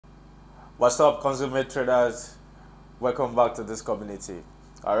What's up, Consummate Traders? Welcome back to this community.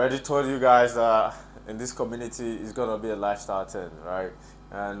 I already told you guys that in this community it's gonna be a lifestyle thing, right?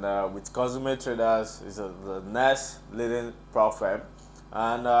 And with Consummate Traders is the next leading prop firm.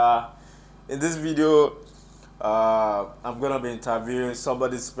 And in this video, I'm gonna be interviewing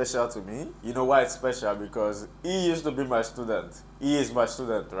somebody special to me. You know why it's special? Because he used to be my student. He is my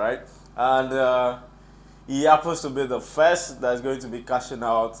student, right? And he happens to be the first that's going to be cashing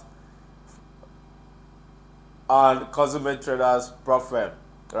out on Consummate Traders Prop Firm,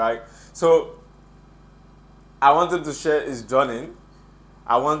 right? So I wanted to share his journey.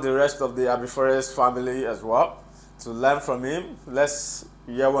 I want the rest of the Abiforest family as well to learn from him. Let's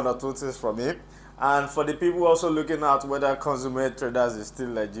hear one or two things from him. And for the people also looking at whether Consummate Traders is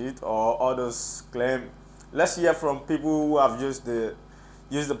still legit or others claim, let's hear from people who have used the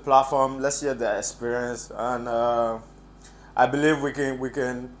platform. Let's hear their experience, and I believe we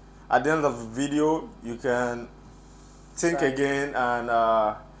can at the end of the video you can think again and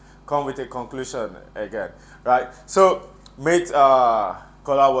come with a conclusion again, right? So mate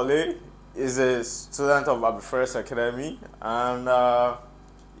KolaFx is a student of Abiforest Academy, and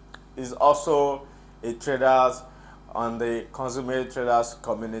is also a trader on the Consummate Traders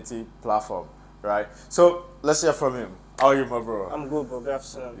community platform, right? So let's hear from him. How are you, my bro? I'm good, bro. Good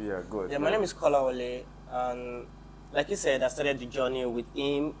afternoon. Yeah, good. Yeah, my name is KolaFx, and like you said, I started the journey with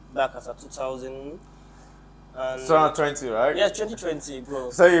him back as a 2000. And 2020, right? Yeah, 2020, bro.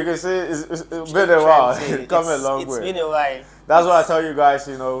 So you can see it's been a while. It's come a long way. It's been a while. That's why I tell you guys,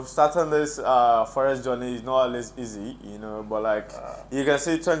 you know, starting this forest journey is not always easy, you know, but like you can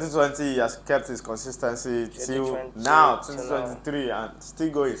see 2020 he has kept his consistency till now, 2023, and still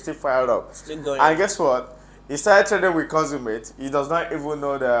going, still fired up. Still going. And guess what? He started trading with Consummate. He does not even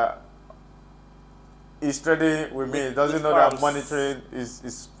know that he's trading with me. He doesn't know that I'm monitoring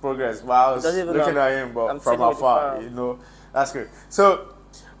his progress while I was looking at him, but from afar, you know. That's great. So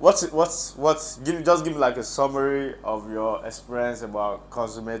just give me like a summary of your experience about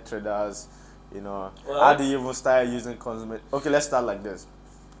Consummate Traders, you know. Well, how do you even start using Consummate? Okay, let's start like this.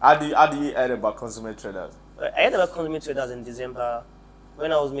 How do you hear about Consummate Traders? I heard about Consummate Traders in December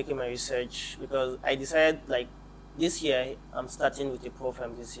when I was making my research, because I decided like this year I'm starting with a prop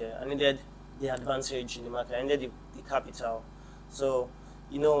firm this year. I needed the advantage in the market. I needed the capital. So,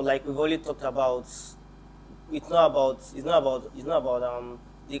 you know, like we've already talked about, it's not about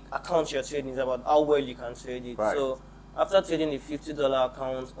the account you're trading, it's about how well you can trade it. Right. So after trading a $50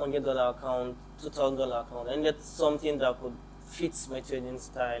 account, $100 account, $2,000 account, I needed something that could fit my trading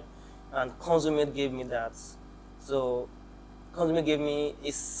style, and Consummate gave me that. So Consummate gave me a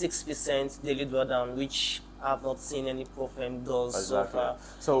 6% daily drawdown, which I have not seen any prop firm does so far.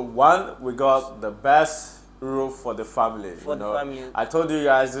 So one, we got the best rule for the family. For the family. I told you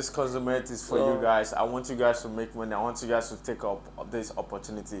guys this Consummate is for you guys. I want you guys to make money. I want you guys to take up this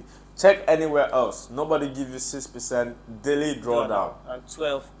opportunity. Check anywhere else. Nobody give you 6% daily drawdown. And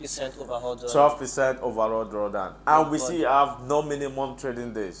 12% overall drawdown. 12% overall drawdown. And we see have no minimum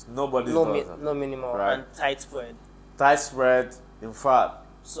trading days. Nobody does that. No minimum, right? And tight spread. Tight spread, in fact.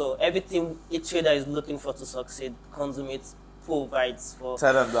 So everything a trader is looking for to succeed, Consummate provides for.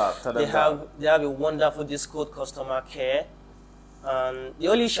 Tell them that. They have a wonderful Discord customer care, and the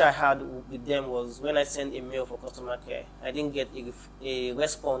only issue I had with them was when I sent a mail for customer care, I didn't get a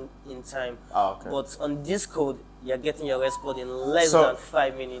response in time. Oh, okay. But on Discord, you're getting your response in less than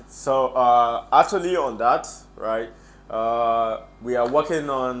 5 minutes. So actually on that, right? We are working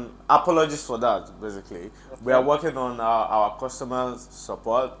on, apologies for that, basically. Okay. We are working on our customer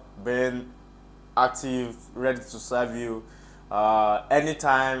support, being active, ready to serve you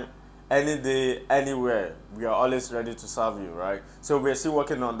anytime, any day, anywhere. We are always ready to serve you, right? So we're still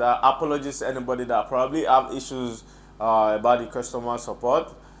working on that. Apologies to anybody that probably have issues about the customer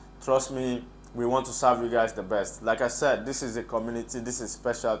support. Trust me, we want to serve you guys the best. Like I said, this is a community, this is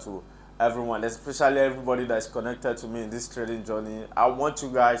special to everyone, especially everybody that is connected to me in this trading journey. I want the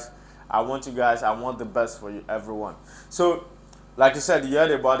best for you, everyone. So, like you said, you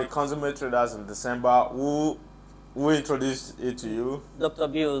heard about the Consummate Traders in December. Who introduced it to you? Dr.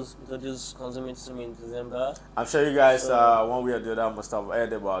 Bills introduced Consummate to me in December. I'm sure you guys, one way or the other, must have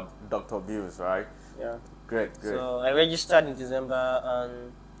heard about Dr. Bills, right? Yeah. Great. So I registered in December,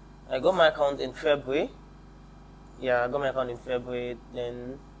 and I got my account in February. Yeah, I got my account in February.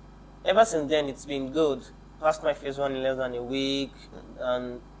 Then ever since then, it's been good. Passed my phase 1 in less than a week,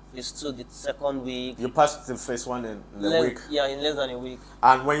 and phase 2 the second week. You passed the phase 1 in a week? Yeah, in less than a week.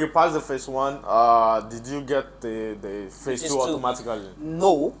 And when you passed the phase 1, did you get the phase 2 automatically?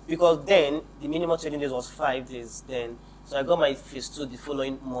 No, because then the minimum trading days was 5 days then. So I got my phase 2 the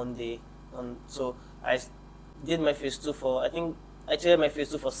following Monday. So I did my phase 2 for, I think I traded my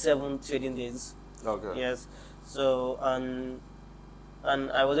phase 2 for 7 trading days. Okay. Yes. So and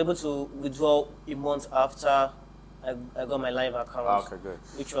I was able to withdraw a month after I got my live account. Okay, good.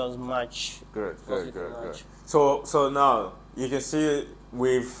 Which was March. Good. March. So now you can see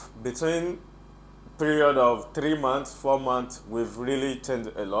between period of 3 months, 4 months, we've really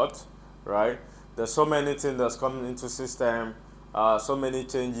changed a lot, right? There's so many things that's coming into system, so many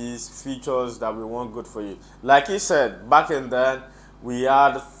changes, features that we want good for you. Like you said, back in then, we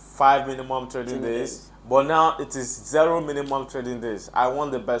had 5 minimum trading days, but now it is 0 minimum trading days. I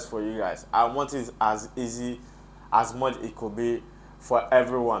want the best for you guys. I want it as easy as much it could be for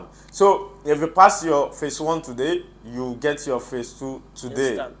everyone. So if you pass your phase 1 today, you get your phase 2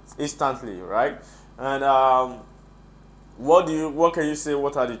 today, instantly, right? And what can you say?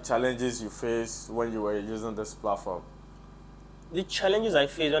 What are the challenges you faced when you were using this platform? The challenges I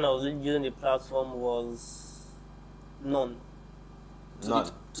faced when I was using the platform was none.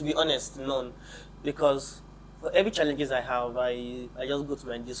 To be honest, none. Because for every challenges I have, I just go to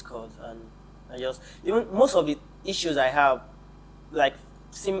my Discord and even most of the issues I have, like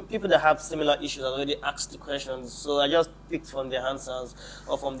people that have similar issues have already asked the questions, so I just picked from their answers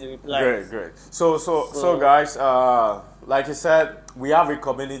or from the replies. Great. So guys, like I said, we have a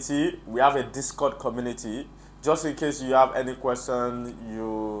community. We have a Discord community. Just in case you have any question,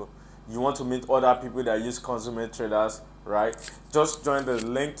 you want to meet other people that use Consummate Traders, right? Just join the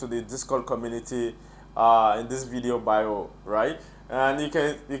link to the Discord community in this video bio, right? And you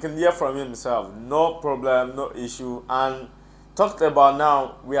can hear from himself. No problem, no issue. And talked about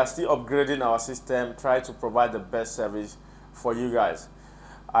now, we are still upgrading our system, try to provide the best service for you guys.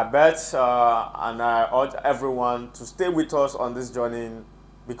 I bet and I urge everyone to stay with us on this journey,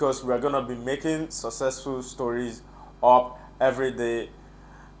 because we're going to be making successful stories up every day,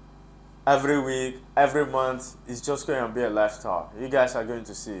 every week, every month. It's just going to be a lifestyle. You guys are going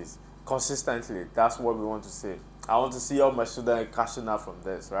to see it consistently. That's what we want to see. I want to see all my students cashing out from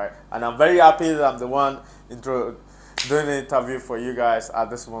this, right? And I'm very happy that I'm the one doing an interview for you guys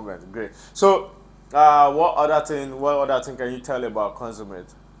at this moment. Great. So what other thing can you tell about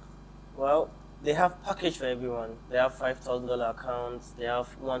Consummate? Well, they have package for everyone. They have $5,000 accounts, they have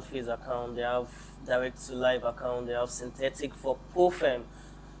one phase account, they have direct to live account, they have synthetic for Pro Firm.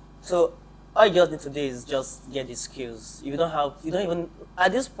 So all you just need to do is just get the skills. You don't even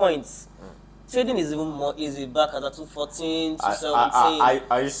at this point. Trading is even more easy back at 2014, 2017.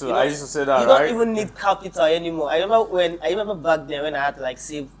 I used to say that, you right? don't even need capital anymore. I remember back then when I had to like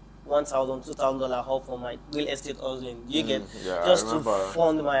save $1,000, $2,000 help for my real estate hustling. You get just to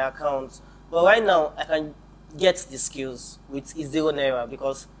fund my account. But right now I can get the skills with #0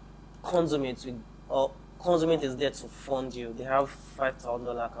 because Consummate is there to fund you. They have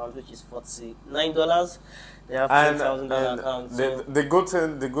 $5,000 account, which is $49. They have $10,000 account. The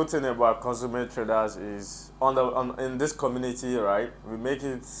good thing about Consummate Traders is in this community, right? We make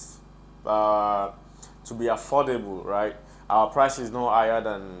it to be affordable, right? Our price is no higher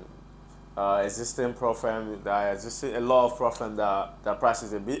than existing prop firm. There exists a lot of prop firm that the price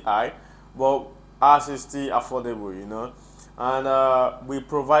is a bit high, but ours is still affordable, you know. And we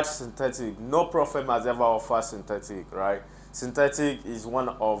provide synthetic. No prop firm has ever offered synthetic, right? Synthetic is one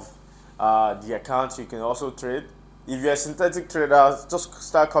of the accounts you can also trade. If you're a synthetic trader, just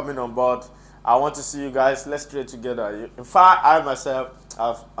start coming on board. I want to see you guys. Let's trade together. In fact, I myself,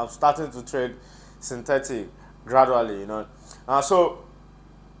 I'm starting to trade synthetic gradually, you know. So,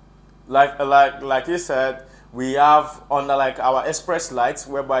 like you said, we have under like our express lights,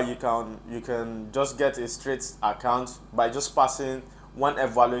 whereby you can just get a straight account by just passing one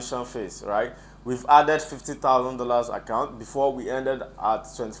evaluation phase, right? We've added $50,000 account. Before we ended at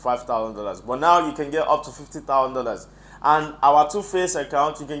 $25,000, but now you can get up to $50,000. And our two-phase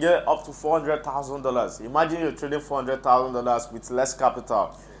account, you can get up to $400,000. Imagine you're trading $400,000 with less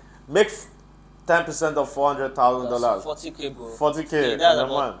capital. Make 10% of $400,000. 40K, bro. 40K. That's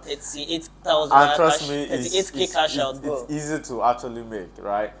about 38,000. And trust me, 38K cash out, bro. It's easy to actually make,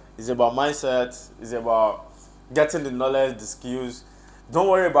 right? It's about mindset. It's about getting the knowledge, the skills. Don't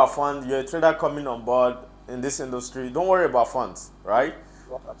worry about funds. You're a trader coming on board in this industry. Don't worry about funds, right?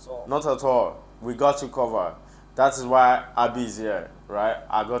 Not at all. Not at all. We got you covered. That is why Abby is here, right?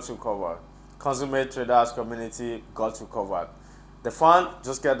 I got you covered. Consummate Traders community got you covered. The fund,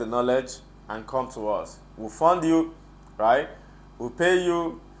 just get the knowledge and come to us. We'll fund you, right? We'll pay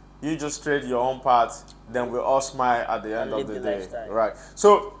you. You just trade your own part. Then we'll all smile at the end of the day, right?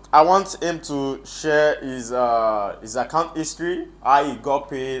 So I want him to share his account history, how he got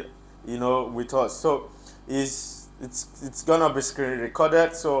paid, you know, with us. So it's gonna be screen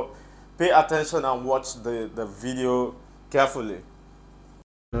recorded. So pay attention and watch the video carefully.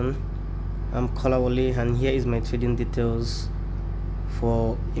 I'm KolaFx, and here is my trading details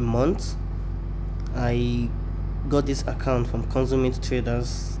for a month. I got this account from Consummate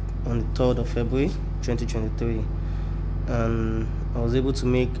Traders on the 3rd of February 2023, and I was able to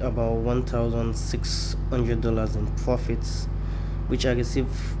make about $1,600 in profits, which I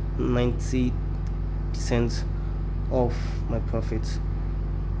received 90% of my profits.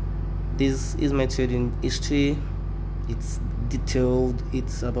 This is my trading history. It's detailed.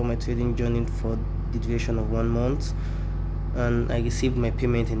 It's about my trading journey for the duration of 1 month, and I received my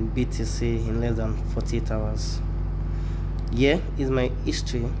payment in BTC in less than 48 hours. Here is my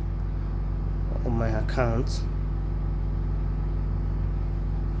history of my account.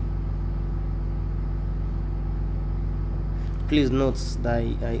 Please note that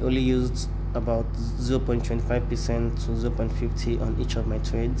I only used about 0.25% to 0.50 on each of my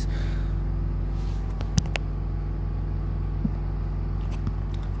trades.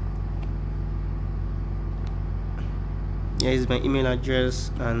 Here is my email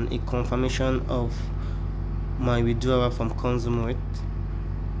address and a confirmation of my withdrawal from Consummate,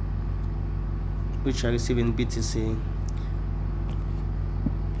 which I received in BTC.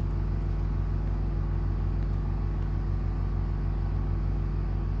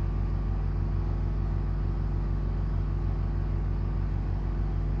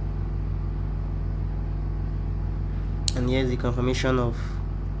 And here's the confirmation of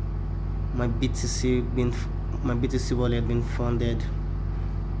my BTC wallet being funded.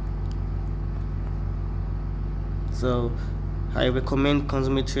 So I recommend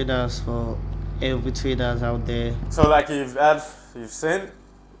Consummate Traders for every traders out there. So like you've seen,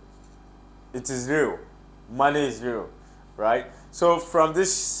 it is real. Money is real, right? So from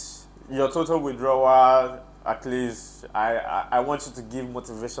this, your total withdrawal, at least I want you to give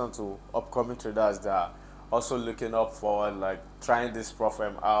motivation to upcoming traders that are also looking up forward, like trying this prop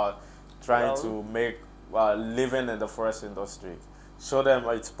firm out, trying to make living in the forex industry. Show them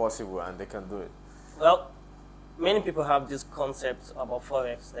it's possible and they can do it. Well, many people have this concept about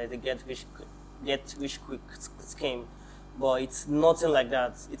forex, that they get rich quick scheme, but it's nothing like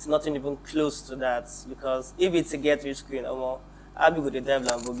that. It's nothing even close to that, because if it's a get rich quick, I'll be with the devil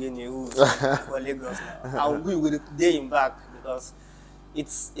Lamborghini for Lagos now. I'll be with the day in back, because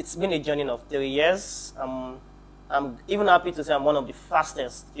it's been a journey of 3 years. I'm even happy to say I'm one of the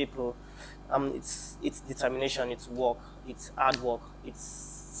fastest people. It's determination, it's work, it's hard work, it's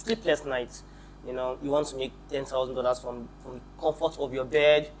sleepless nights. You know, you want to make $10,000 from the comfort of your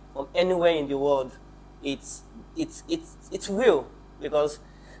bed, from anywhere in the world. It's real, because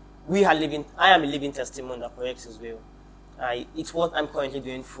I am a living testimony that forex is real. It's what I'm currently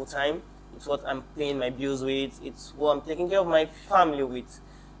doing full time. It's what I'm paying my bills with. It's what I'm taking care of my family with.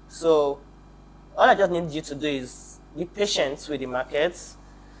 So all I just need you to do is be patient with the markets,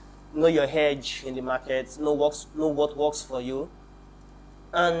 know your hedge in the markets, know what works for you,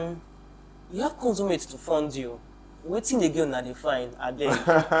 and you have Consummate to fund you. Waiting again na they find again.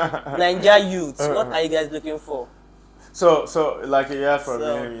 Nigeria youth, what are you guys looking for? So like you hear from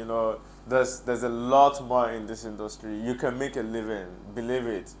him, you know, there's a lot more in this industry. You can make a living, believe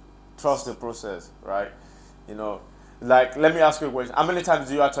it, trust the process, right? You know, like, let me ask you a question. How many times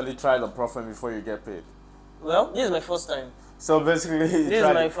do you actually try the prop firm before you get paid? Well, this is my first time. So basically, this is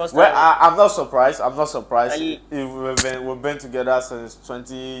my first time. Well, I'm not surprised. I'm not surprised. We've been together since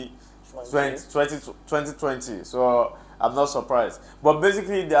 2020. So I'm not surprised. But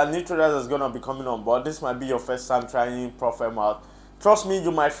basically, there are new traders that's gonna be coming on board. This might be your first time trying prop firm out. Trust me,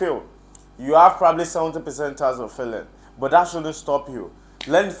 you might fail. You have probably 70% chance of failing, but that shouldn't stop you.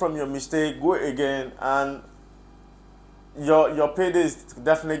 Learn from your mistake, go again, and your payday is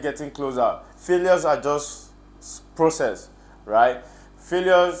definitely getting closer. Failures are just process, right?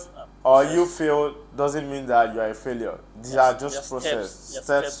 Failures or you fail doesn't mean that you are a failure. These are just process,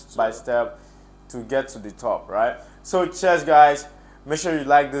 steps by step to get to the top, right? So cheers, guys. Make sure you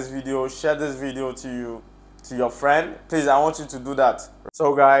like this video, share this video to your friend. Please, I want you to do that.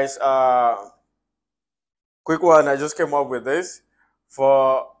 So guys, quick one, I just came up with this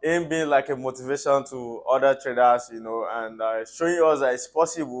for him being like a motivation to other traders, you know, and showing us that it's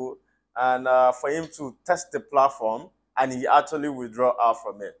possible, and for him to test the platform and he actually withdraw out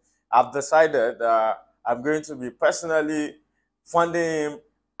from it. I've decided that I'm going to be personally funding him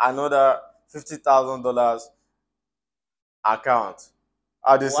another $50,000 account.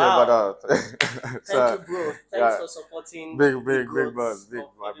 How do you say about that? Thank you, bro. Thanks for supporting. Big boss, big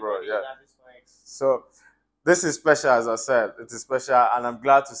my bro. Yeah. So this is special, as I said. It is special, and I'm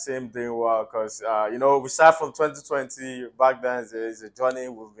glad to see him doing well because, you know, we started from 2020. Back then, it's a journey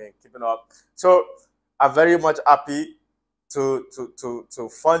we've been keeping up. So I'm very much happy to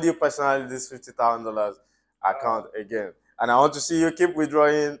fund you personally this $50,000 account again. And I want to see you keep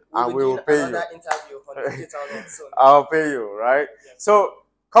withdrawing, and we will pay you. Interview on 50,000 soon. I'll pay you, right? Yes. So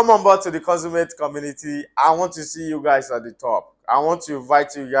come on board to the Consummate community. I want to see you guys at the top. I want to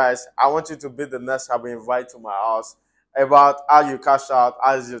invite you guys. I want you to be the next I'll be invited to my house about how you cash out,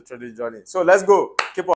 how is your trading journey. So let's go. Keep on.